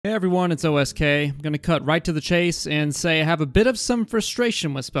Hey everyone, it's OSK. I'm going to cut right to the chase and say I have a bit of some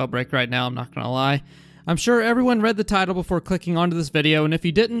frustration with Spellbreak right now, I'm not going to lie. I'm sure everyone read the title before clicking onto this video, and if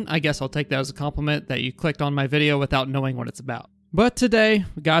you didn't, I guess I'll take that as a compliment that you clicked on my video without knowing what it's about. But today,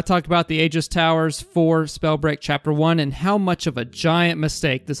 we gotta talk about the Aegis Towers for Spellbreak Chapter 1 and how much of a giant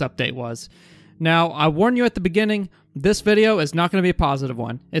mistake this update was. Now, I warn you at the beginning, this video is not going to be a positive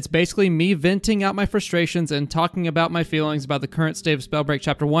one. It's basically me venting out my frustrations and talking about my feelings about the current state of Spellbreak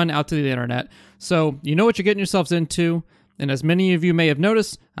Chapter 1 out to the internet. So, you know what you're getting yourselves into, and as many of you may have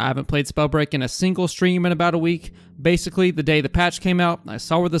noticed, I haven't played Spellbreak in a single stream in about a week. Basically, the day the patch came out, I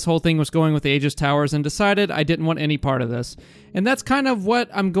saw where this whole thing was going with the Aegis Towers and decided I didn't want any part of this. And that's kind of what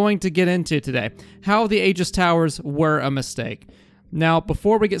I'm going to get into today, how the Aegis Towers were a mistake. Now,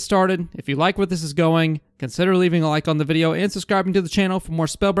 before we get started, if you like where this is going, consider leaving a like on the video and subscribing to the channel for more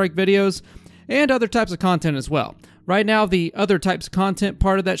Spellbreak videos and other types of content as well. Right now, the other types of content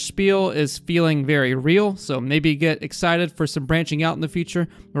part of that spiel is feeling very real, so maybe get excited for some branching out in the future.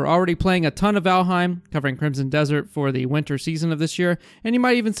 We're already playing a ton of Valheim, covering Crimson Desert for the winter season of this year, and you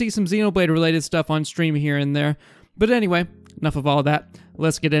might even see some Xenoblade related stuff on stream here and there. But anyway, enough of all that,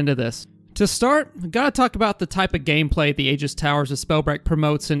 let's get into this. To start, we gotta talk about the type of gameplay the Aegis Towers of Spellbreak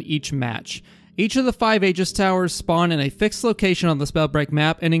promotes in each match. Each of the 5 Aegis Towers spawn in a fixed location on the Spellbreak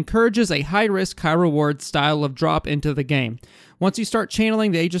map and encourages a high-risk, high-reward style of drop into the game. Once you start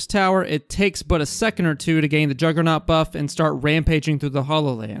channeling the Aegis Tower, it takes but a second or two to gain the Juggernaut buff and start rampaging through the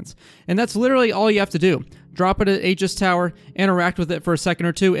Hollowlands. And that's literally all you have to do. Drop it at Aegis Tower, interact with it for a second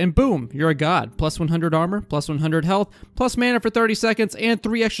or two, and boom, you're a god. Plus 100 armor, plus 100 health, plus mana for 30 seconds, and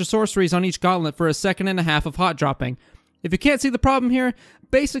 3 extra sorceries on each gauntlet for a second and a half of hot dropping. If you can't see the problem here,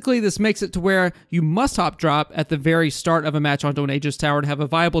 basically this makes it to where you must hop drop at the very start of a match onto an Aegis Tower to have a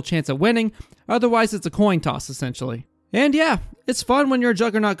viable chance at winning, otherwise it's a coin toss essentially. And yeah, it's fun when you're a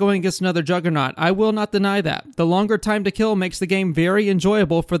Juggernaut going against another Juggernaut, I will not deny that. The longer time to kill makes the game very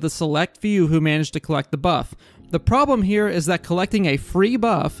enjoyable for the select few who manage to collect the buff. The problem here is that collecting a free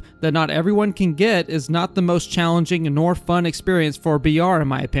buff that not everyone can get is not the most challenging nor fun experience for BR in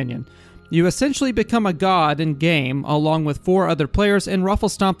my opinion. You essentially become a god in game along with 4 other players and ruffle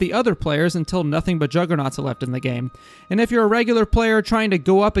stomp the other players until nothing but Juggernauts are left in the game. And if you're a regular player trying to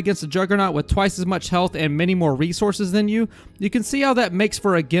go up against a Juggernaut with twice as much health and many more resources than you, you can see how that makes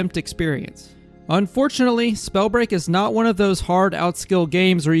for a gimped experience. Unfortunately, Spellbreak is not one of those hard outskill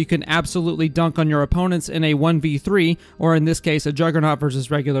games where you can absolutely dunk on your opponents in a 1v3, or in this case a Juggernaut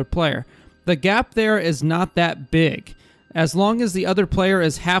versus regular player. The gap there is not that big. As long as the other player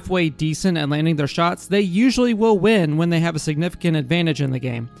is halfway decent at landing their shots, they usually will win when they have a significant advantage in the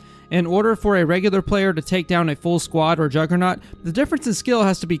game. In order for a regular player to take down a full squad or Juggernaut, the difference in skill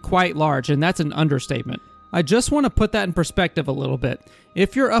has to be quite large, and that's an understatement. I just want to put that in perspective a little bit.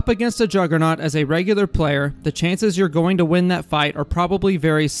 If you're up against a Juggernaut as a regular player, the chances you're going to win that fight are probably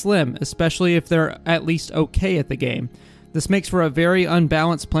very slim, especially if they're at least okay at the game. This makes for a very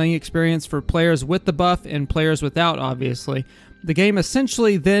unbalanced playing experience for players with the buff and players without, obviously. The game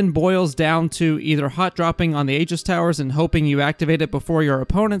essentially then boils down to either hot dropping on the Aegis Towers and hoping you activate it before your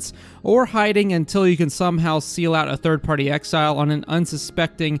opponents, or hiding until you can somehow seal out a third-party exile on an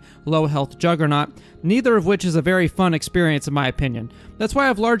unsuspecting, low-health Juggernaut, neither of which is a very fun experience in my opinion. That's why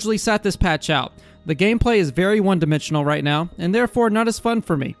I've largely sat this patch out. The gameplay is very one-dimensional right now, and therefore not as fun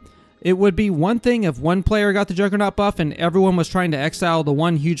for me. It would be one thing if one player got the Juggernaut buff and everyone was trying to exile the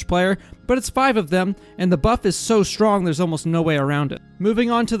one huge player, but it's 5 of them, and the buff is so strong there's almost no way around it. Moving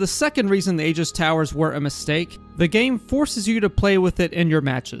on to the second reason the Aegis Towers were a mistake, the game forces you to play with it in your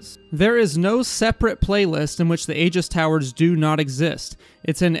matches. There is no separate playlist in which the Aegis Towers do not exist.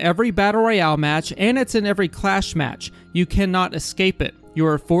 It's in every Battle Royale match, and it's in every Clash match. You cannot escape it. You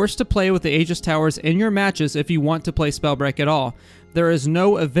are forced to play with the Aegis Towers in your matches if you want to play Spellbreak at all. There is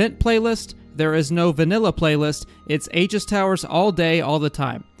no event playlist, there is no vanilla playlist, it's Aegis Towers all day, all the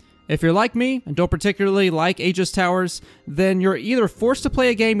time. If you're like me, and don't particularly like Aegis Towers, then you're either forced to play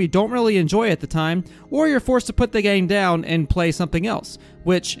a game you don't really enjoy at the time, or you're forced to put the game down and play something else,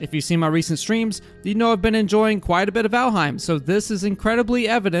 which, if you've seen my recent streams, you know I've been enjoying quite a bit of Valheim, so this is incredibly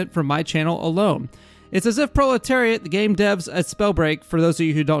evident from my channel alone. It's as if Proletariat, the game devs at Spellbreak, for those of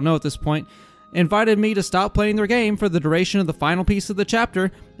you who don't know at this point, invited me to stop playing their game for the duration of the final piece of the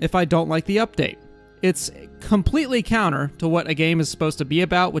chapter if I don't like the update. It's completely counter to what a game is supposed to be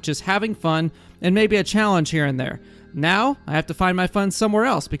about, which is having fun and maybe a challenge here and there. Now, I have to find my fun somewhere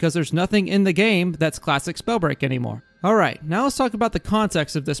else because there's nothing in the game that's classic Spellbreak anymore. Alright, now let's talk about the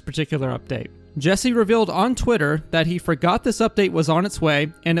context of this particular update. Jesse revealed on Twitter that he forgot this update was on its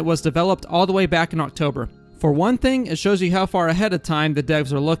way and it was developed all the way back in October. For one thing, it shows you how far ahead of time the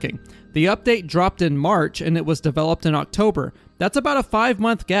devs are looking. The update dropped in March and it was developed in October. That's about a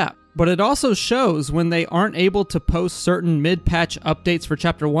 5-month gap. But it also shows when they aren't able to post certain mid-patch updates for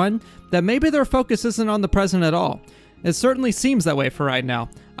Chapter 1 that maybe their focus isn't on the present at all. It certainly seems that way for right now.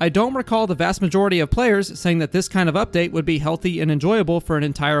 I don't recall the vast majority of players saying that this kind of update would be healthy and enjoyable for an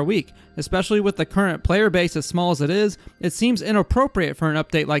entire week. Especially with the current player base as small as it seems inappropriate for an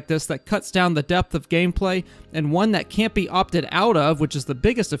update like this that cuts down the depth of gameplay and one that can't be opted out of, which is the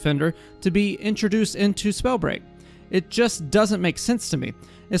biggest offender, to be introduced into Spellbreak. It just doesn't make sense to me.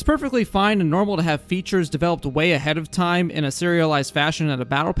 It's perfectly fine and normal to have features developed way ahead of time in a serialized fashion at a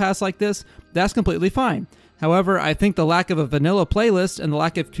battle pass like this. That's completely fine. However, I think the lack of a vanilla playlist and the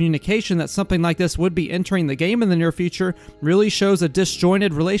lack of communication that something like this would be entering the game in the near future really shows a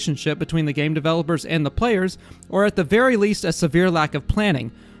disjointed relationship between the game developers and the players, or at the very least a severe lack of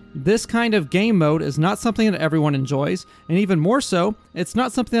planning. This kind of game mode is not something that everyone enjoys, and even more so, it's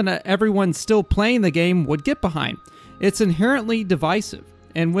not something that everyone still playing the game would get behind. It's inherently divisive.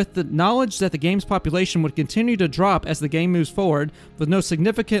 And with the knowledge that the game's population would continue to drop as the game moves forward, with no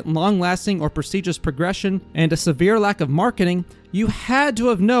significant, long-lasting, or prestigious progression, and a severe lack of marketing, you had to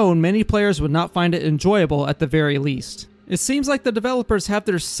have known many players would not find it enjoyable at the very least. It seems like the developers have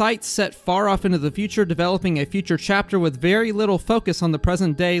their sights set far off into the future, developing a future chapter with very little focus on the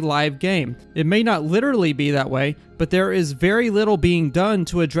present-day live game. It may not literally be that way, but there is very little being done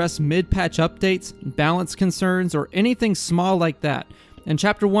to address mid-patch updates, balance concerns, or anything small like that. In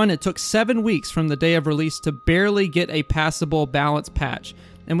Chapter 1, it took 7 weeks from the day of release to barely get a passable balance patch,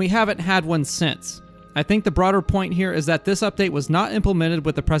 and we haven't had one since. I think the broader point here is that this update was not implemented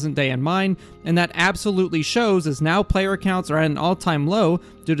with the present day in mind, and that absolutely shows as now player counts are at an all-time low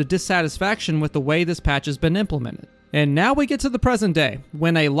due to dissatisfaction with the way this patch has been implemented. And now we get to the present day,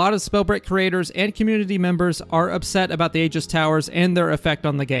 when a lot of Spellbreak creators and community members are upset about the Aegis Towers and their effect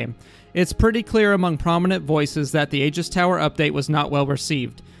on the game. It's pretty clear among prominent voices that the Aegis Tower update was not well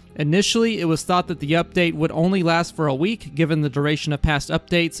received. Initially, it was thought that the update would only last for a week, given the duration of past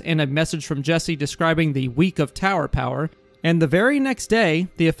updates and a message from Jesse describing the week of tower power. And the very next day,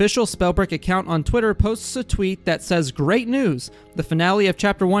 the official Spellbreak account on Twitter posts a tweet that says, "Great news! The finale of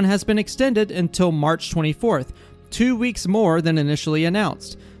Chapter 1 has been extended until March 24th, 2 weeks more than initially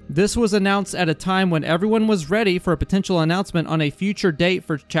announced." This was announced at a time when everyone was ready for a potential announcement on a future date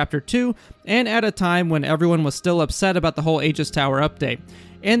for Chapter 2, and at a time when everyone was still upset about the whole Aegis Tower update.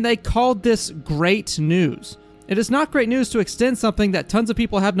 And they called this great news. It is not great news to extend something that tons of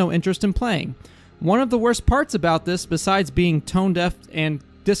people have no interest in playing. One of the worst parts about this, besides being tone deaf and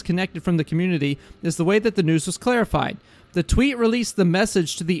disconnected from the community, is the way that the news was clarified. The tweet released the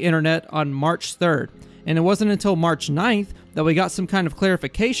message to the internet on March 3rd. And it wasn't until March 9th that we got some kind of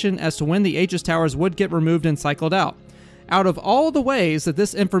clarification as to when the Aegis Towers would get removed and cycled out. Out of all the ways that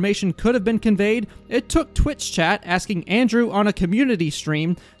this information could have been conveyed, it took Twitch chat asking Andrew on a community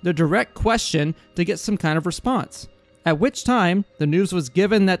stream the direct question to get some kind of response. At which time, the news was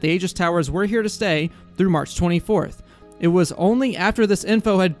given that the Aegis Towers were here to stay through March 24th. It was only after this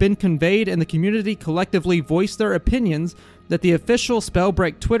info had been conveyed and the community collectively voiced their opinions that the official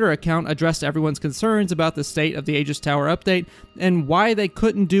Spellbreak Twitter account addressed everyone's concerns about the state of the Aegis Tower update and why they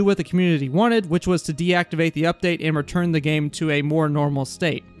couldn't do what the community wanted, which was to deactivate the update and return the game to a more normal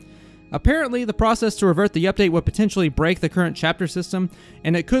state. Apparently, the process to revert the update would potentially break the current chapter system,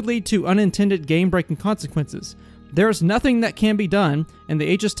 and it could lead to unintended game-breaking consequences. There's nothing that can be done, and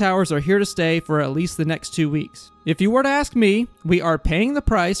the Aegis Towers are here to stay for at least the next 2 weeks. If you were to ask me, we are paying the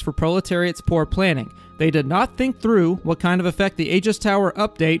price for proletariat's poor planning. They did not think through what kind of effect the Aegis Tower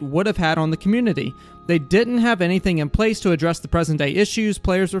update would have had on the community. They didn't have anything in place to address the present-day issues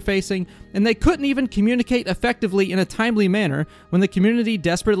players were facing, and they couldn't even communicate effectively in a timely manner when the community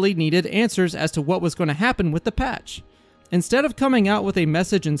desperately needed answers as to what was going to happen with the patch. Instead of coming out with a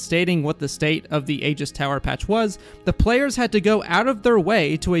message and stating what the state of the Aegis Tower patch was, the players had to go out of their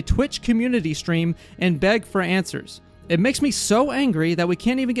way to a Twitch community stream and beg for answers. It makes me so angry that we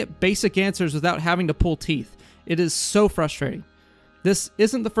can't even get basic answers without having to pull teeth. It is so frustrating. This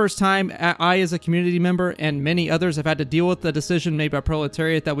isn't the first time I, as a community member, and many others have had to deal with the decision made by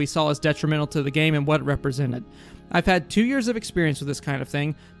Proletariat that we saw as detrimental to the game and what it represented. I've had 2 years of experience with this kind of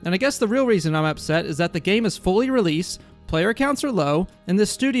thing, and I guess the real reason I'm upset is that the game is fully released, player counts are low, and the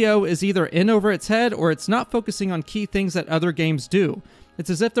studio is either in over its head or it's not focusing on key things that other games do. It's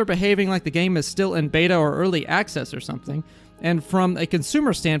as if they're behaving like the game is still in beta or early access or something. And from a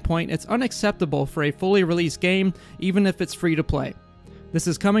consumer standpoint, it's unacceptable for a fully released game, even if it's free to play. This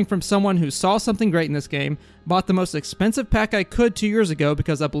is coming from someone who saw something great in this game, bought the most expensive pack I could 2 years ago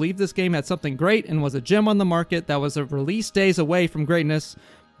because I believed this game had something great and was a gem on the market that was a release days away from greatness,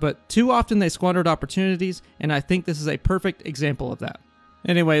 but too often they squandered opportunities, and I think this is a perfect example of that.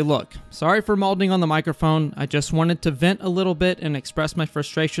 Anyway, look, sorry for malding on the microphone. I just wanted to vent a little bit and express my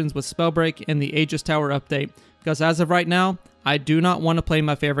frustrations with Spellbreak and the Aegis Tower update, because as of right now, I do not want to play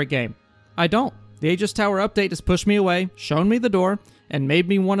my favorite game. I don't. The Aegis Tower update has pushed me away, shown me the door, and made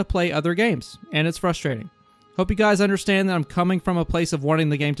me want to play other games, and it's frustrating. Hope you guys understand that I'm coming from a place of wanting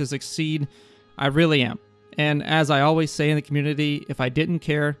the game to succeed. I really am. And as I always say in the community, if I didn't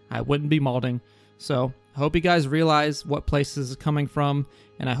care, I wouldn't be malding. So, I hope you guys realize what place this is coming from,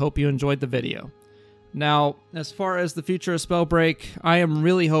 and I hope you enjoyed the video. Now, as far as the future of Spellbreak, I am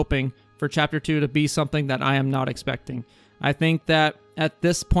really hoping for Chapter 2 to be something that I am not expecting. I think that at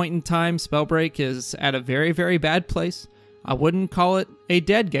this point in time, Spellbreak is at a very, very bad place. I wouldn't call it a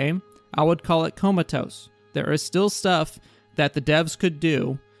dead game. I would call it comatose. There is still stuff that the devs could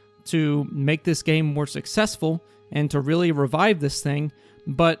do to make this game more successful and to really revive this thing,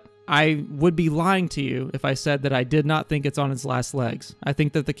 but I would be lying to you if I said that I did not think it's on its last legs. I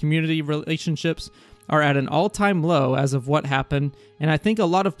think that the community relationships are at an all-time low as of what happened, and I think a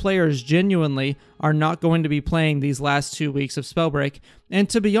lot of players genuinely are not going to be playing these last 2 weeks of Spellbreak, and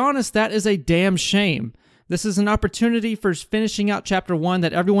to be honest, that is a damn shame. This is an opportunity for finishing out Chapter 1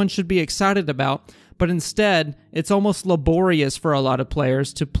 that everyone should be excited about, but instead, it's almost laborious for a lot of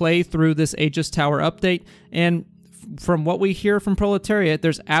players to play through this Aegis Tower update, and from what we hear from Proletariat,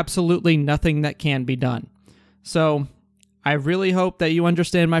 there's absolutely nothing that can be done. So, I really hope that you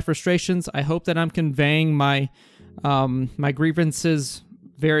understand my frustrations. I hope that I'm conveying my grievances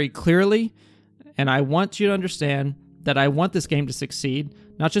very clearly, and I want you to understand that I want this game to succeed,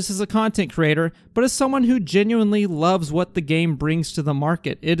 not just as a content creator, but as someone who genuinely loves what the game brings to the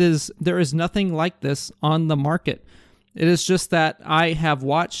market. There is nothing like this on the market. It is just that I have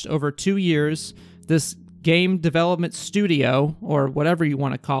watched over 2 years this game development studio, or whatever you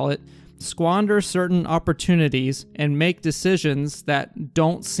want to call it, squander certain opportunities and make decisions that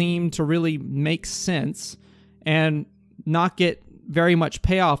don't seem to really make sense and not get very much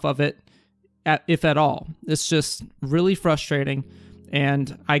payoff of it, if at all. It's just really frustrating,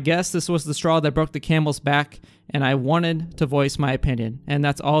 and I guess this was the straw that broke the camel's back, and I wanted to voice my opinion, and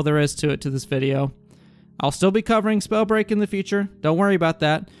that's all there is to this video. I'll still be covering Spellbreak in the future, don't worry about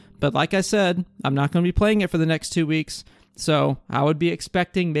that, but like I said, I'm not going to be playing it for the next 2 weeks, so I would be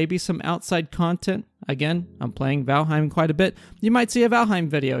expecting maybe some outside content. Again, I'm playing Valheim quite a bit. You might see a Valheim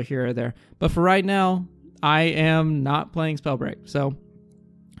video here or there, but for right now, I am not playing Spellbreak, so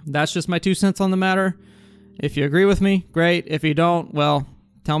that's just my 2 cents on the matter. If you agree with me, great. If you don't, well,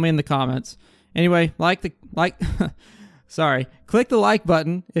 tell me in the comments. Anyway, click the like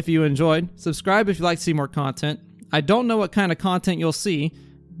button if you enjoyed. Subscribe if you'd like to see more content. I don't know what kind of content you'll see,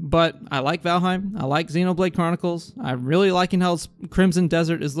 but I like Valheim. I like Xenoblade Chronicles. I'm really liking how Crimson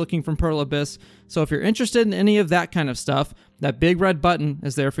Desert is looking from Pearl Abyss. So if you're interested in any of that kind of stuff, that big red button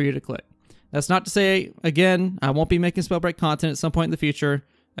is there for you to click. That's not to say, again, I won't be making Spellbreak content at some point in the future.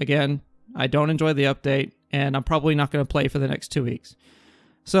 Again, I don't enjoy the update, and I'm probably not going to play for the next 2 weeks.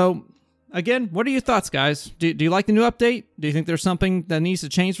 So, again, what are your thoughts, guys? Do you like the new update? Do you think there's something that needs to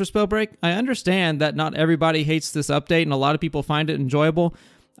change for Spellbreak? I understand that not everybody hates this update, and a lot of people find it enjoyable.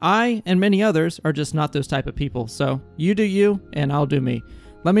 I, and many others, are just not those type of people. So, you do you, and I'll do me.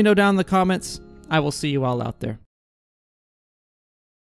 Let me know down in the comments. I will see you all out there.